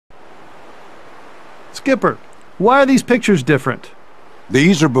Skipper, why are these pictures different?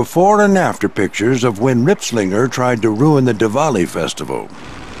 These are before and after pictures of when Ripslinger tried to ruin the Diwali festival.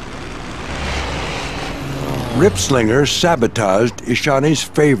 Ripslinger sabotaged ISHANI's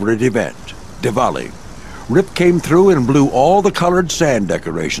favorite event, Diwali. Rip came through and blew all the colored sand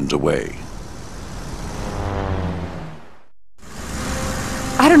decorations away.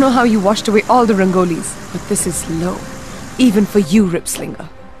 I don't know how you washed away all the rangolis, but this is low. Even for you, Ripslinger.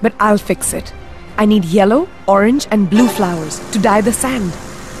 But I'll fix it. I need yellow, orange, and blue flowers to dye the sand.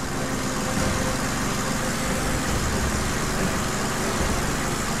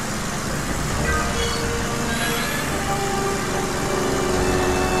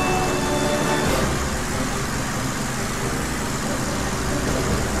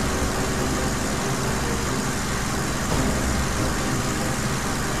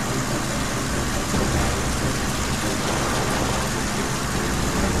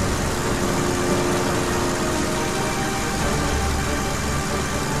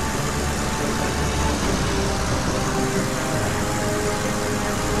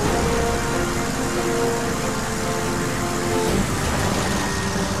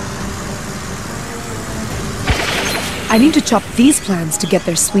 I need to chop these plants to get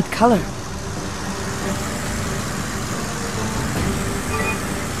their sweet color.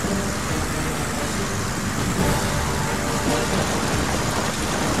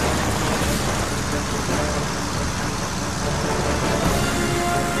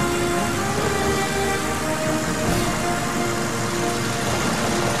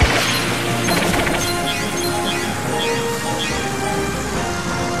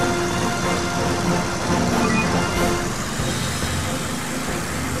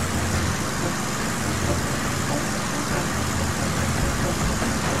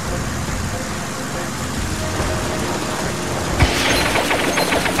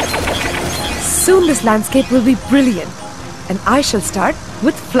 Soon this landscape will be brilliant, and I shall start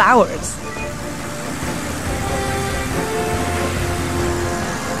with flowers.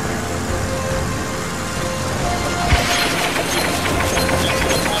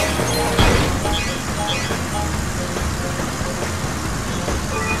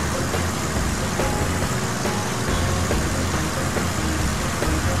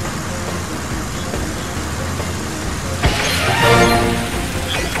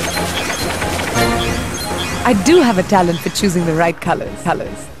 I do have a talent for choosing the right colors,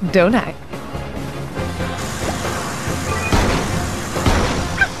 don't I?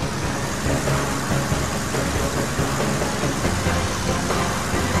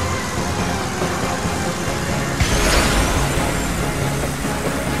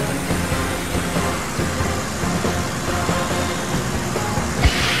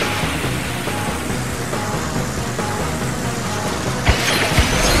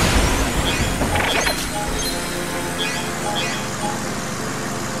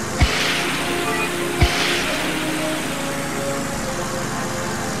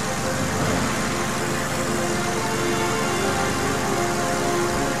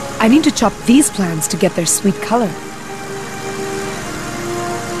 I need to chop these plants to get their sweet color.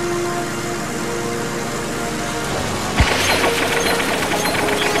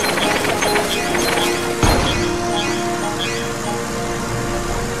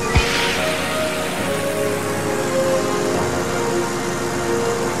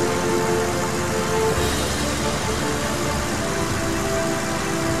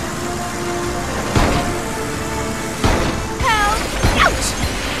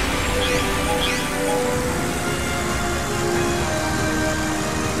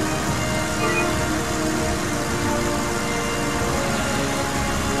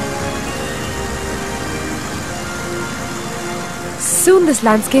 Soon this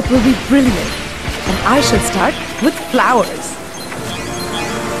landscape will be brilliant, and I shall start with flowers.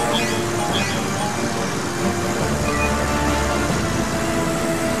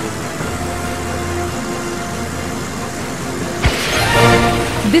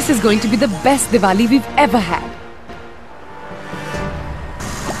 This is going to be the best Diwali we've ever had.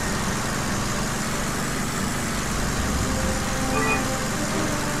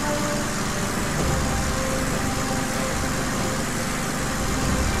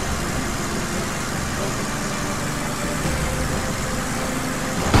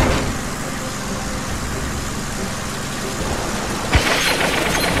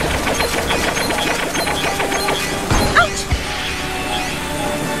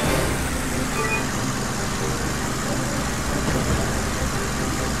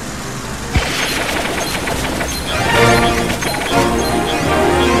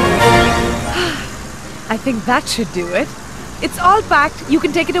 I think that should do it. It's all packed. You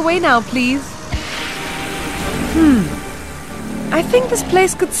can take it away now, please. I think this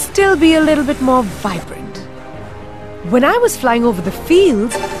place could still be a little bit more vibrant. When I was flying over the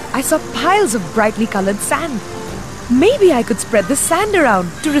fields, I saw piles of brightly colored sand. Maybe I could spread the sand around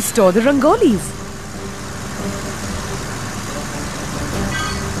to restore the rangolis.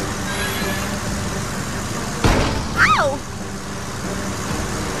 Ow!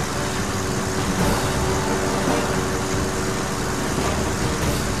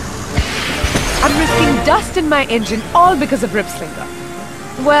 I'm risking dust in my engine all because of Ripslinger.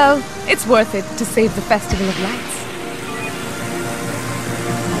 Well, it's worth it to save the Festival of Lights.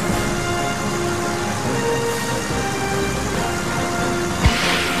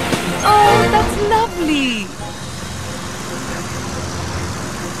 Oh, that's lovely!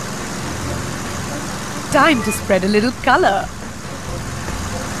 Time to spread a little color.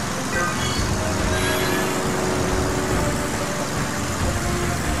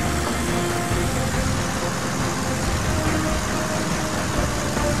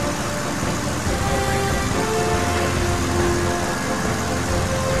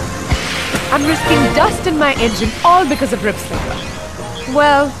 I'm risking dust in my engine all because of Ripslinger.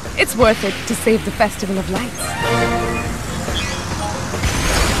 Well, it's worth it to save the Festival of Lights.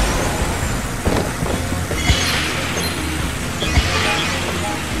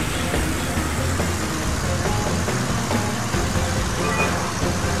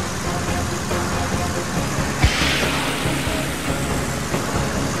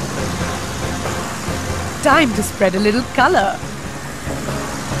 Time to spread a little color.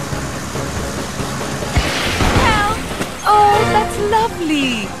 Oh, that's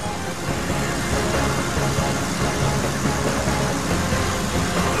lovely!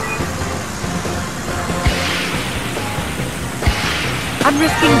 I'm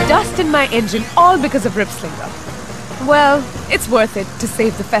risking dust in my engine all because of Ripslinger. Well, it's worth it to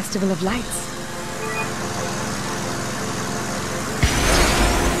save the Festival of Lights.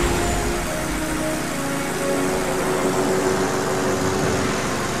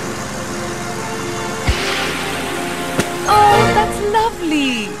 Oh, that's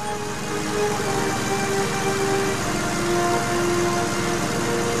lovely!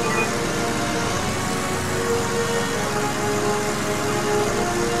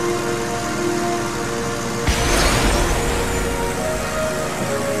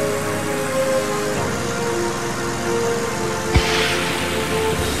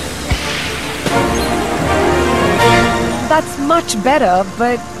 That's much better,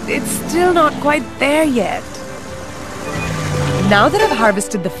 but it's still not quite there yet. Now that I've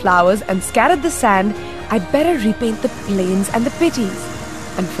harvested the flowers and scattered the sand, I'd better repaint the plains and the pitties.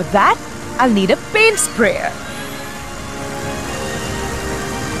 And for that, I'll need a paint sprayer.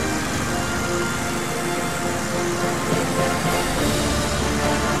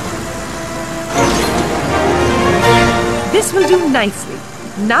 This will do nicely.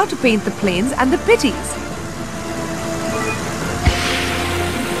 Now to paint the plains and the pitties.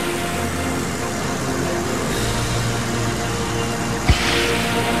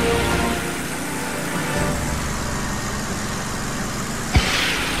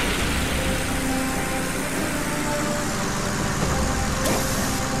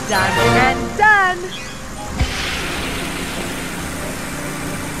 Done and done!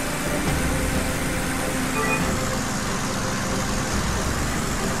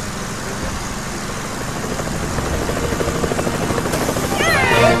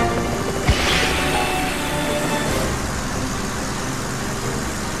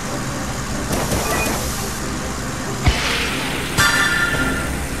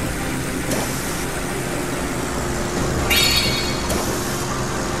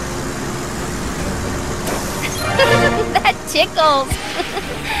 That tickles!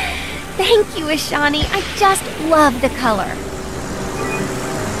 Thank you, ISHANI. I just love the color.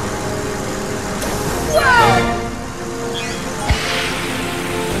 Whoa!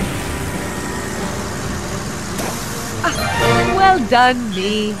 Well done,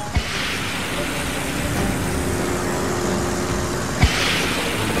 me.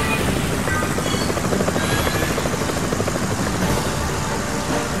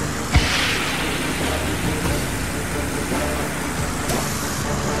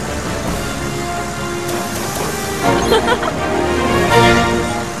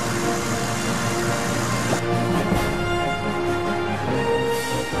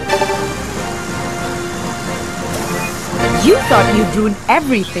 You thought you'd ruin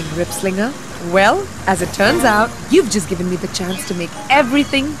everything, Ripslinger. Well, as it turns out, you've just given me the chance to make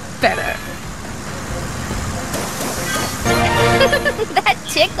everything better. That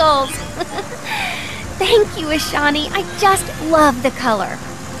tickles! Thank you, ISHANI. I just love the color.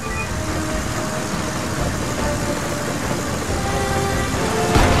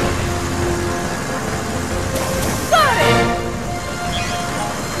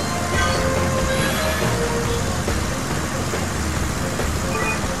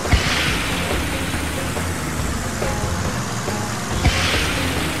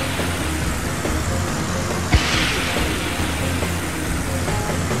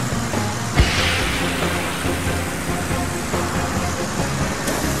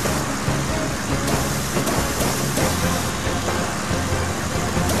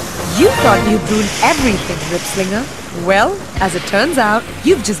 You thought you'd ruin everything, Ripslinger. Well, as it turns out,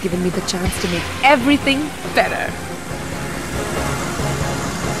 you've just given me the chance to make everything better.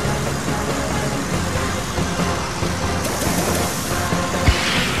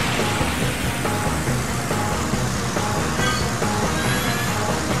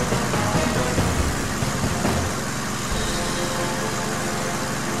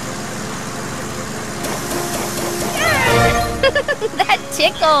 That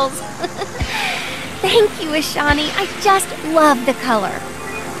tickles. Thank you, ISHANI. I just love the color.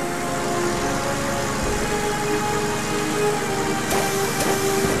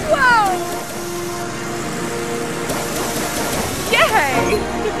 Whoa! Yay!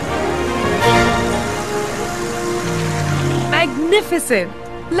 Magnificent!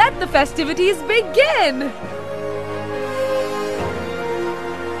 Let the festivities begin!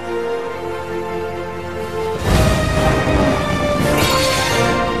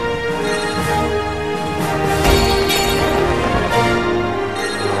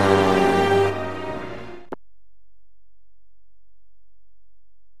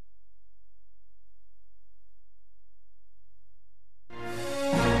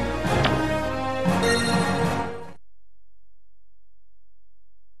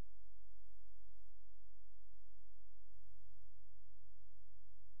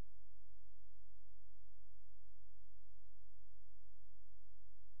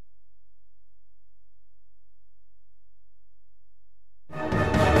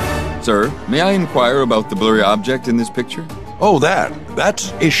 Sir, may I inquire about the blurry object in this picture? Oh,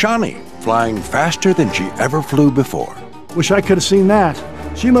 that's ISHANI, flying faster than she ever flew before. Wish I could have seen that.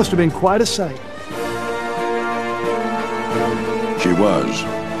 She must have been quite a sight. She was.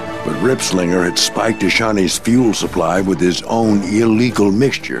 But Ripslinger had spiked ISHANI's fuel supply with his own illegal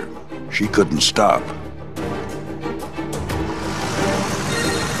mixture. She couldn't stop.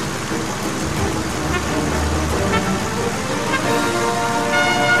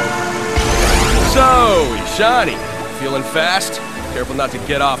 So, ISHANI, feeling fast? Careful not to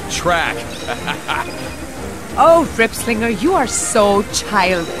get off track. Oh, Ripslinger, you are so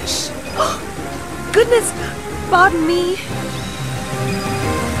childish. Goodness, pardon me.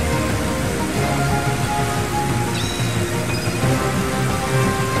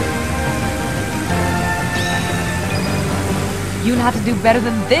 You'll have to do better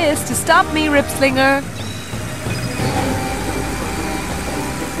than this to stop me, Ripslinger.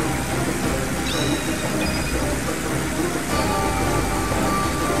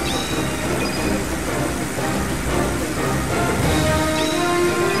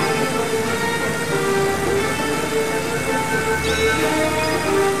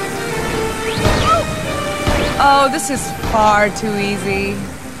 Oh, this is far too easy.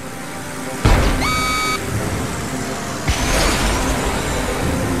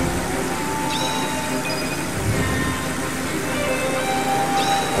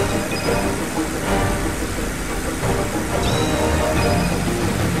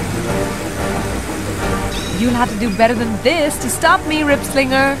 You'll have to do better than this to stop me,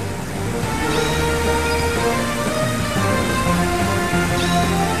 Ripslinger.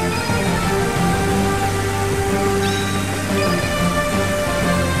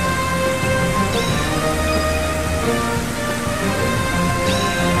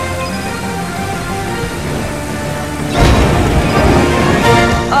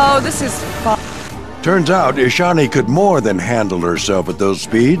 Oh, this is fun. Turns out ISHANI could more than handle herself at those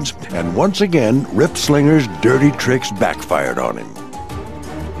speeds, and once again, Ripslinger's dirty tricks backfired on him.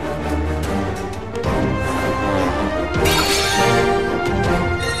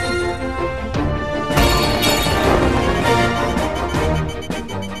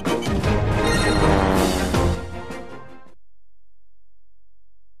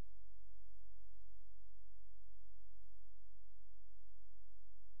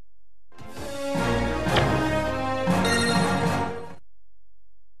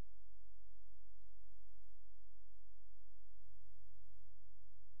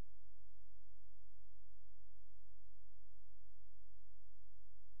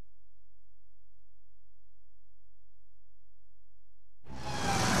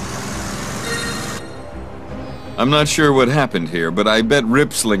 I'm not sure what happened here, but I bet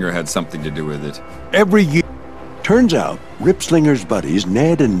Ripslinger had something to do with it. Every year. Turns out, Ripslinger's buddies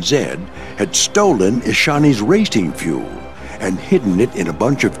Ned and Zed had stolen ISHANI's racing fuel and hidden it in a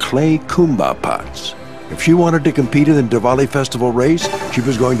bunch of clay Kumba pots. If she wanted to compete in the Diwali festival race, she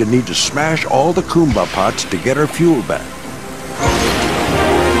was going to need to smash all the Kumba pots to get her fuel back.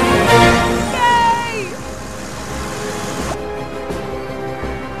 Yay!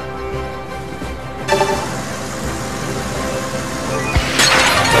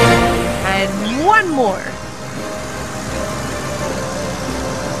 And one more.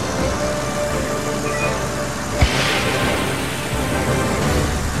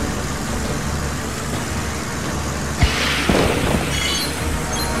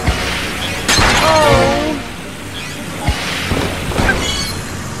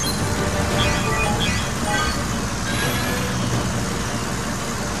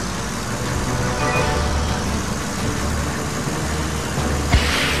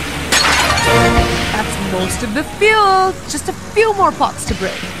 Most of the fuel. Just a few more pots to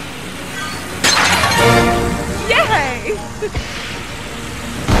break. Yay!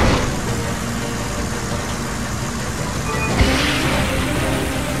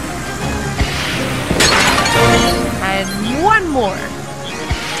 And one more.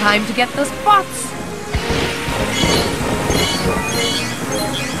 Time to get those pots.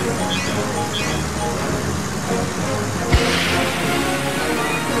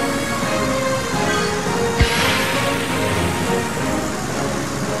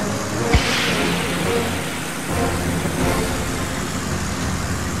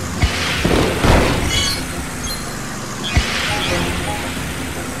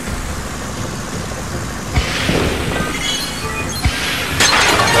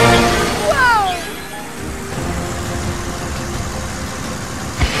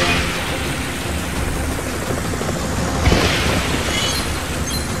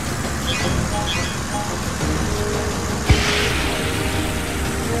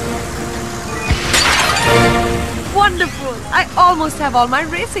 Wonderful! I almost have all my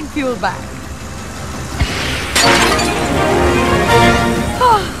racing fuel back.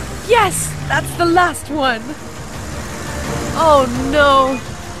 Oh, yes! That's the last one. Oh no!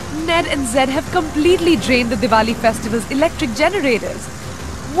 Ned and Zed have completely drained the Diwali festival's electric generators.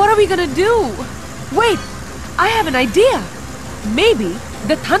 What are we gonna do? Wait! I have an idea! Maybe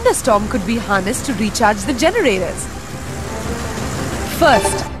the thunderstorm could be harnessed to recharge the generators.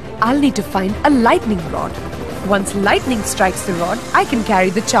 First, I'll need to find a lightning rod. Once lightning strikes the rod, I can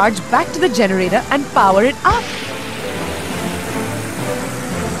carry the charge back to the generator and power it up.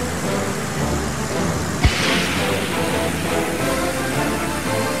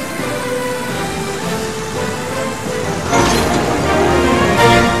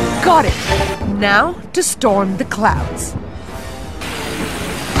 Got it! Now to storm the clouds.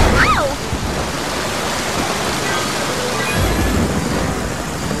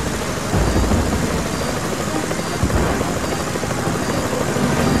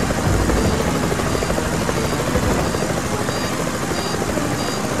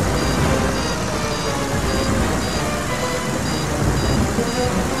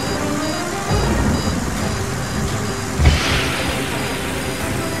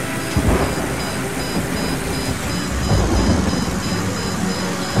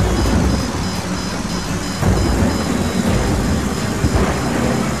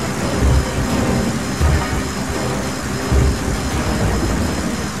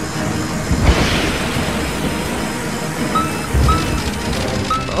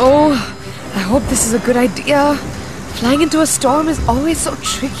 Oh, I hope this is a good idea. Flying into a storm is always so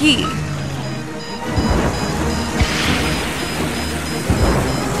tricky.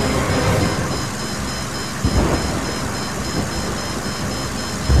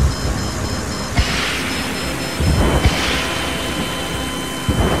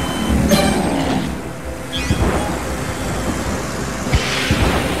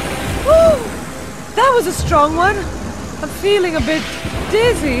 Woo! That was a strong one. I'm feeling a bit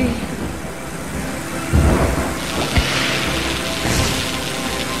dizzy.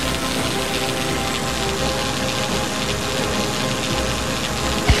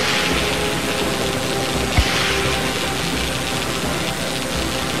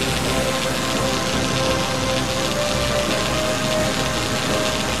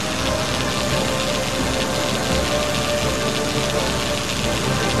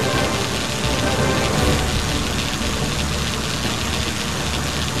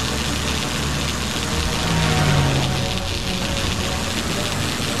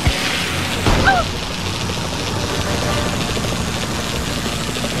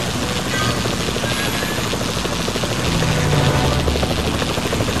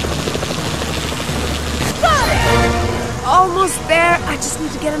 I just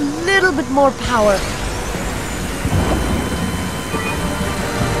need to get a little bit more power.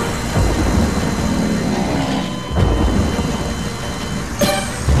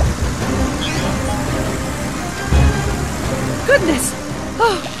 Goodness!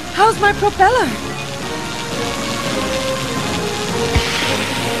 Oh, how's my propeller?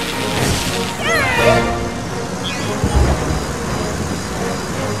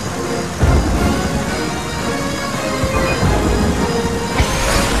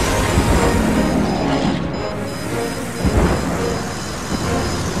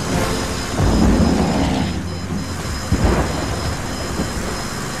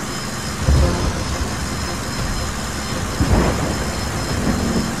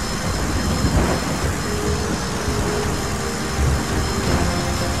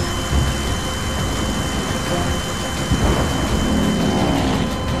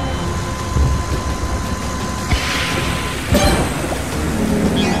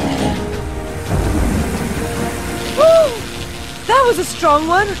 That was a strong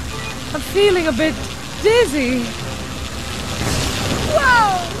one. I'm feeling a bit dizzy.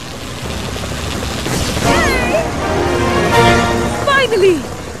 Wow! Yay! Finally!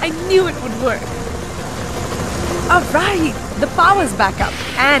 I knew it would work. All right, the power's back up,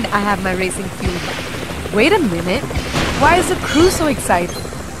 and I have my racing fuel back. Wait a minute. Why is the crew so excited?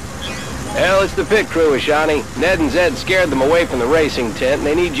 Hell, it's the pit crew, ISHANI. Ned and Zed scared them away from the racing tent, and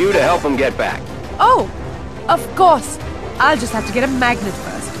they need you to help them get back. Oh, of course. I'll just have to get a magnet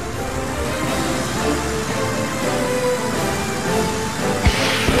first.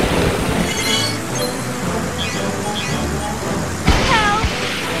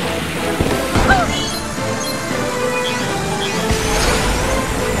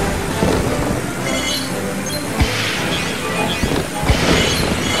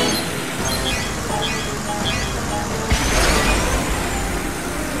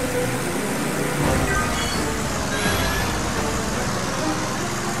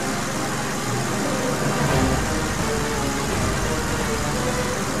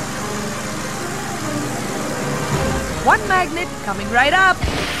 One magnet coming right up.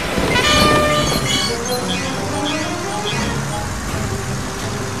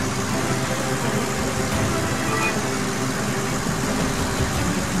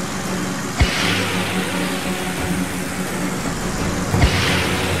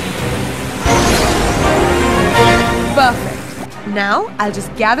 Perfect. Now I'll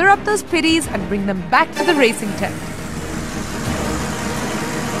just gather up those pitties and bring them back to the racing tent.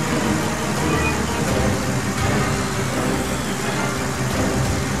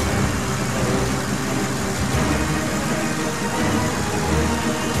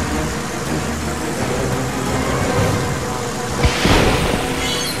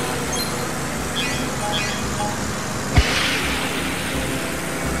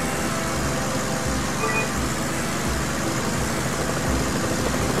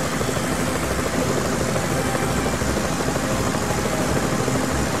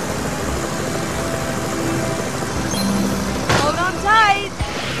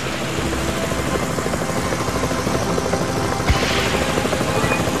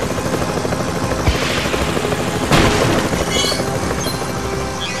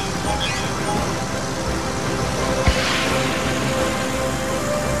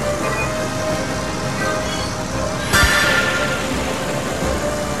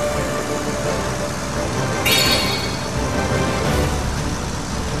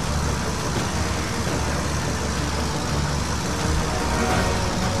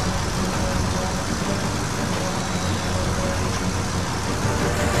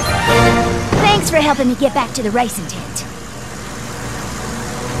 Thanks for helping me get back to the racing tent.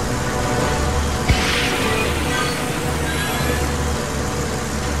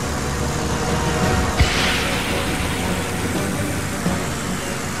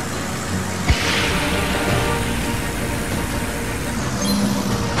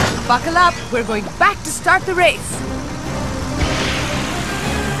 Buckle up, we're going back to start the race.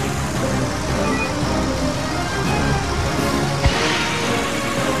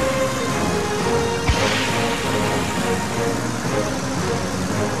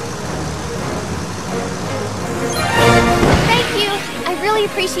 Thank you. I really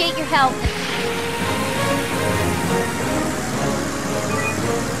appreciate your help.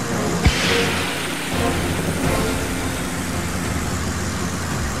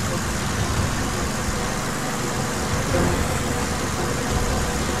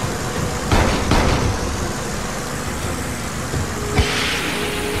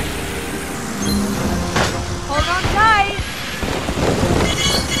 Hold on tight.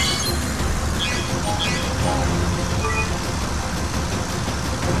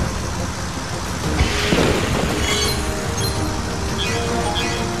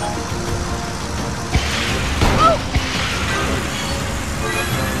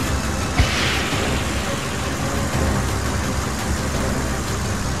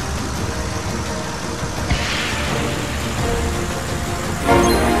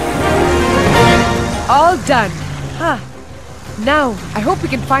 All done. Huh. Now, I hope we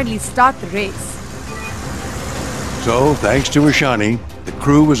can finally start the race. So, thanks to ISHANI, the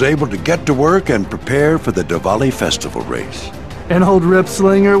crew was able to get to work and prepare for the Diwali festival race. And old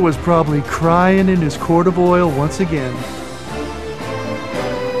Ripslinger was probably crying in his quart of oil once again.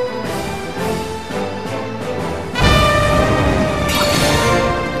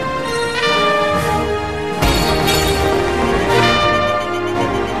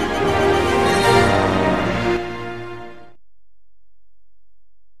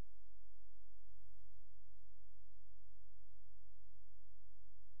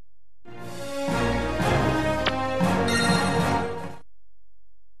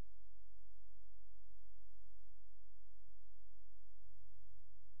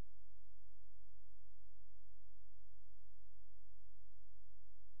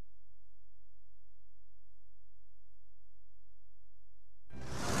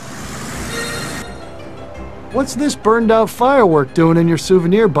 What's this burned-out firework doing in your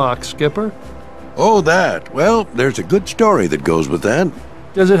souvenir box, Skipper? Oh, that. Well, there's a good story that goes with that.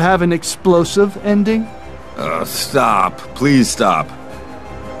 Does it have an explosive ending? Stop. Please stop.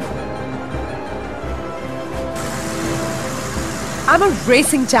 I'm a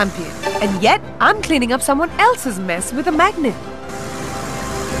racing champion, and yet I'm cleaning up someone else's mess with a magnet.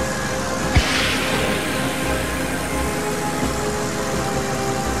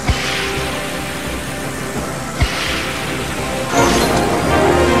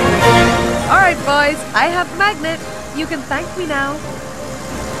 Boys, I have magnet. You can thank me now.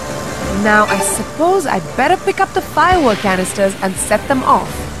 Now, I suppose I'd better pick up the firework canisters and set them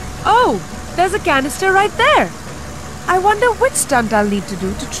off. Oh, there's a canister right there. I wonder which stunt I'll need to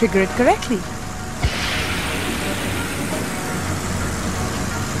do to trigger it correctly.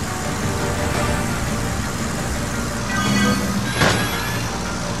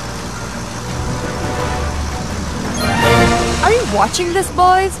 Are you watching this,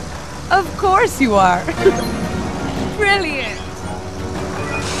 boys? Of course you are. Brilliant.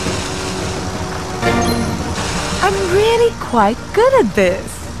 I'm really quite good at this.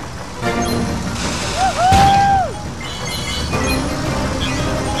 Woohoo!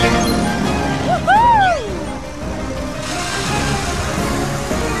 Woohoo!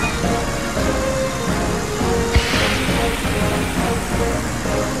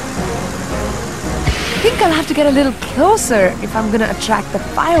 I think I'll have to get a little closer if I'm gonna attract the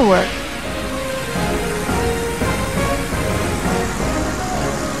firework.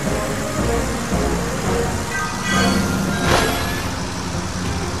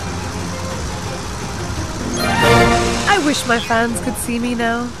 I wish my fans could see me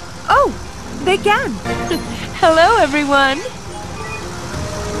now. Oh, they can. Hello, everyone.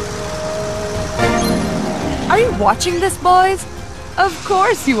 Are you watching this, boys? Of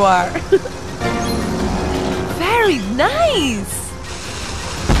course you are. Very nice.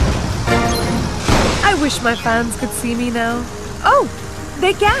 I wish my fans could see me now. Oh,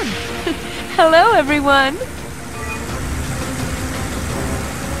 they can. Hello, everyone.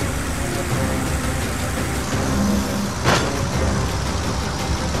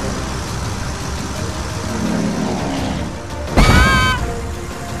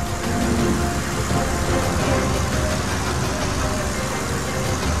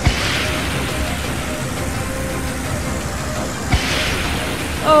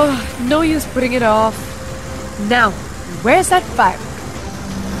 Oh, no use putting it off. Now, where's that fire?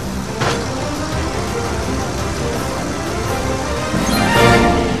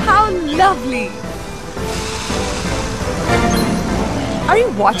 How lovely! Are you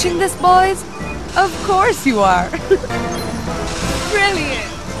watching this, boys? Of course you are. Brilliant!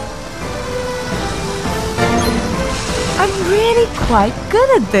 I'm really quite good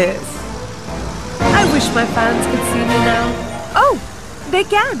at this. I wish my fans could see me now. Oh! They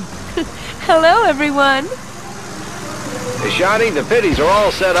can. Hello, everyone. ISHANI, the piddies are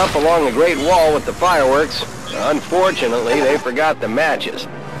all set up along the Great Wall with the fireworks. Unfortunately, they forgot the matches.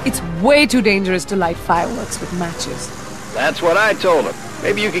 It's way too dangerous to light fireworks with matches. That's what I told them.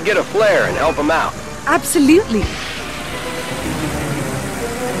 Maybe you could get a flare and help them out. Absolutely.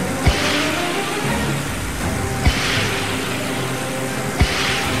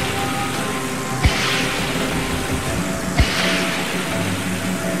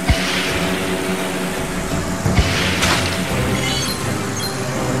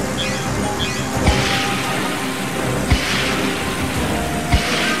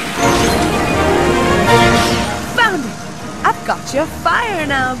 Got your fire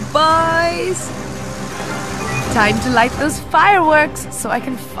now, boys! Time to light those fireworks so I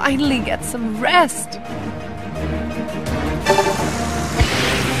can finally get some rest. Well,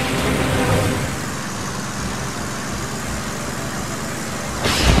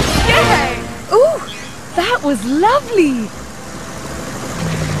 That was lovely!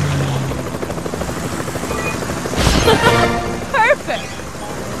 Perfect!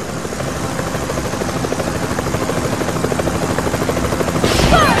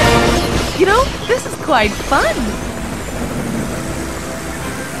 You know, this is quite fun!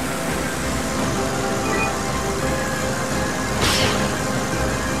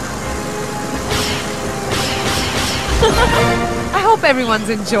 I hope everyone's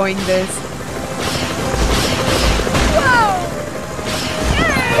enjoying this. Whoa!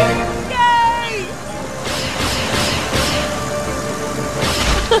 Yay! Yay!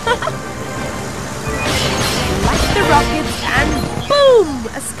 Light the rockets and boom!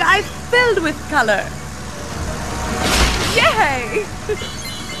 A sky filled with color. Yay!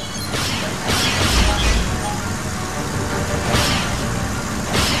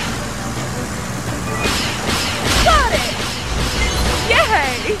 Got it!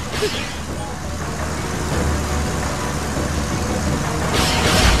 Yay!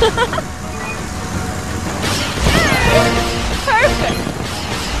 Perfect!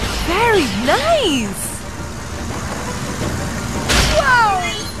 Very nice! Wow!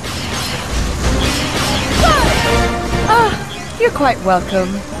 Ah, you're quite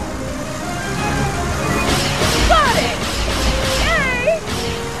welcome. Got it! Yay!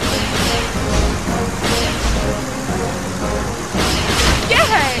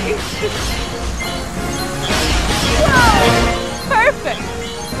 Yay! Wow! Perfect!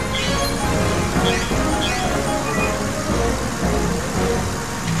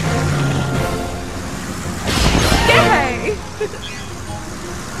 Yay!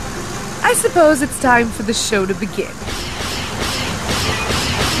 I suppose it's time for the show to begin.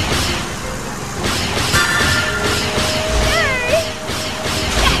 Yay!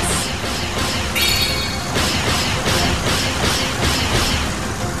 Yes!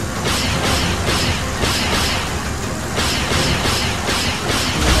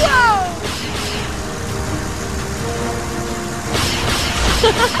 Wow!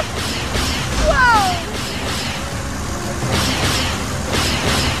 Wow!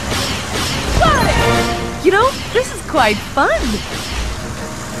 Got it! You know, this is quite fun.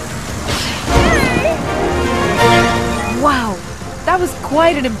 Yay! Wow, that was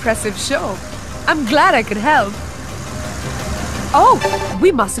quite an impressive show. I'm glad I could help. Oh,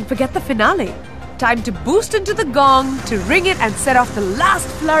 we mustn't forget the finale. Time to boost into the gong to ring it and set off the last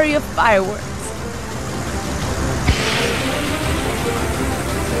flurry of fireworks.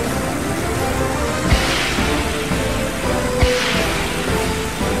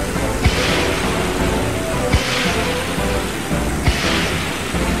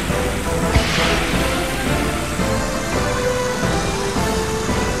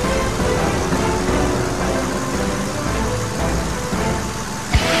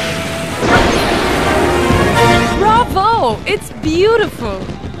 Bravo! It's beautiful!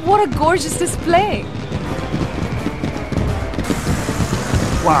 What a gorgeous display!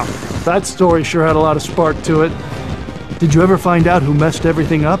 Wow, that story sure had a lot of spark to it. Did you ever find out who messed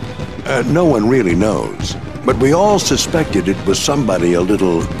everything up? No one really knows, but we all suspected it was somebody a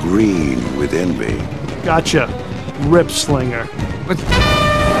little green with envy. Gotcha. Rip Slinger. But